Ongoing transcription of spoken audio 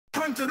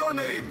printed our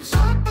names.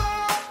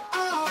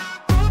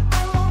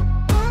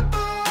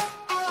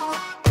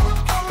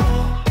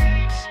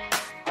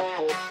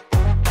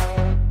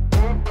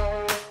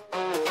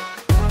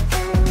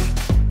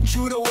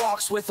 Judah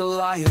walks with a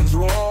lion's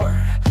roar,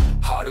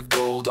 heart of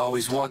gold,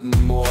 always wanting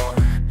more.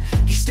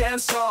 He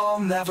stands tall,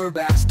 never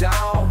backs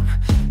down,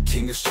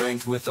 king of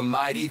strength with a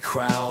mighty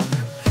crown.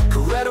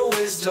 Coretta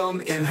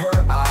wisdom in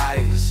her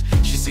eyes,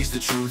 she sees the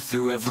truth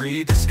through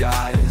every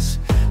disguise.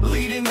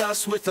 Leading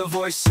us with a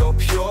voice so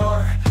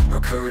pure,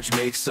 her courage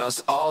makes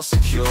us all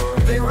secure.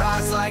 They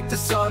rise like the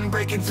sun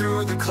breaking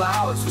through the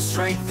clouds. With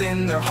strength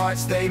in their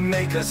hearts they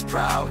make us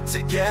proud.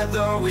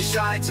 Together we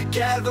shine,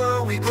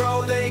 together we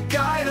grow. They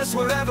guide us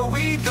wherever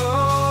we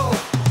go.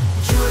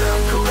 Judah,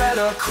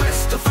 Coretta,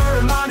 Christopher,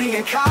 Imani,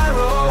 and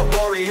Cairo,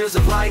 warriors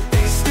of light,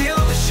 they steal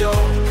the show.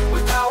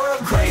 With power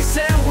of grace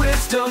and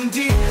wisdom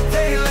deep,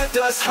 they lift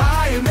us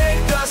high and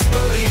make us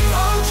believe.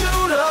 Oh,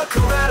 Judah,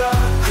 Coretta,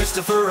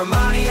 Christopher,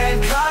 Imani,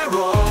 and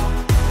Cairo,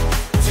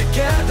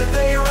 together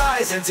they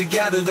rise and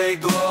together they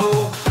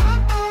glow.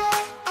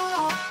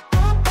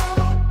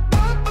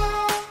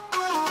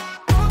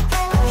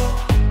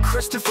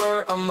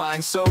 Christopher, a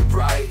mind so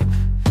bright,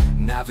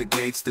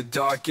 navigates the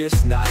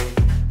darkest night.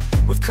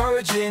 With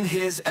courage in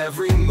his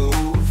every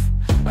move,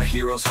 a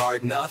hero's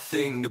heart,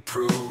 nothing to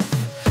prove.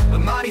 A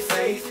mighty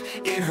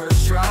faith in her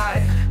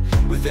stride,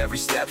 with every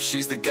step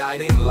she's the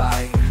guiding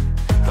light.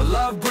 Her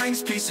love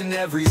brings peace in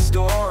every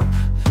storm,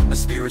 a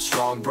spirit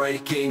strong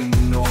breaking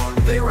the norm.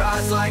 They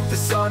rise like the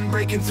sun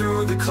breaking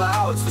through the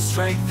clouds. With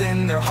strength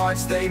in their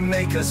hearts they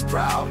make us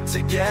proud.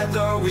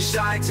 Together we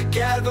shine,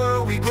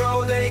 together we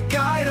grow. They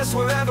guide us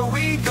wherever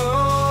we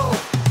go.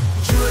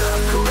 Judah,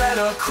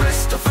 Coretta,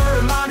 Christopher,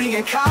 Imani,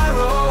 and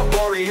Cairo,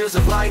 warriors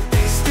of light,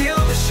 they steal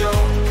the show.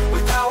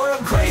 With power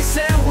of grace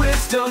and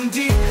wisdom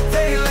deep,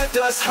 they lift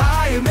us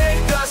high and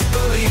make us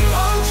believe.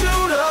 Oh,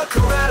 Judah,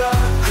 Coretta,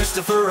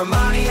 Christopher,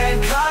 Imani,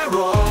 and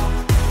Cairo,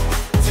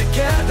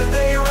 together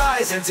they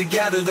rise and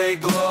together they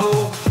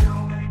glow.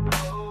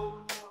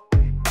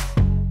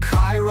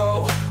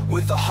 Cairo,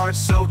 with a heart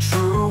so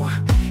true,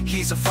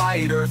 he's a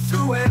fighter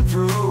through and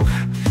through.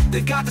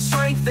 They've got the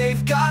strength,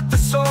 they've got the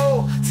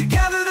soul,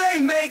 together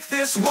they make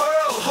this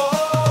world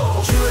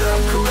whole. Judah,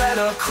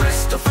 Coretta,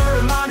 Christopher,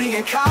 Imani,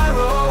 and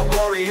Cairo,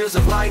 warriors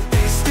of light,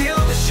 they steal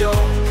the show.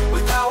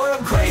 With power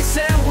of grace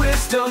and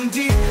wisdom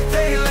deep,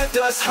 they lift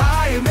us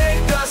high and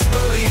make us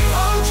believe.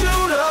 Oh,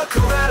 Judah,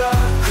 Coretta,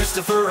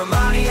 Christopher,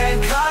 Imani,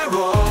 and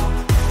Cairo,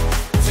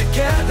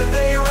 together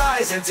they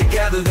rise and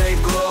together they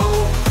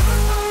glow.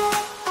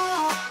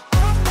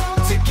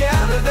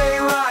 Together they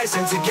rise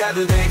and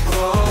together they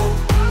glow.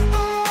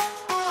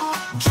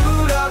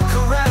 Judah,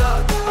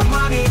 Coretta,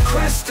 Imani,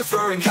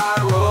 Christopher, and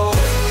Cairo.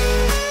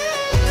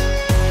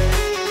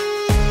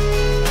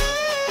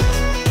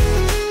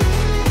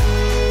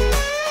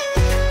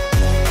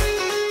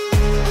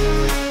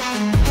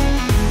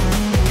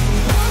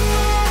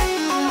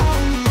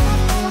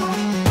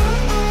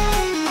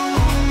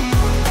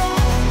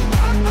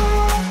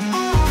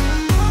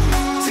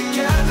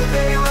 Together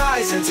they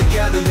rise and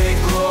together they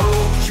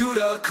glow.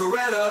 Judah,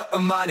 Coretta,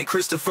 Imani,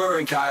 Christopher,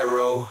 and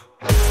Cairo.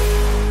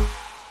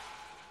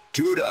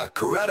 Judah,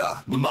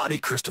 Coretta, Imani,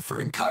 Christopher,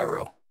 and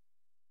Cairo.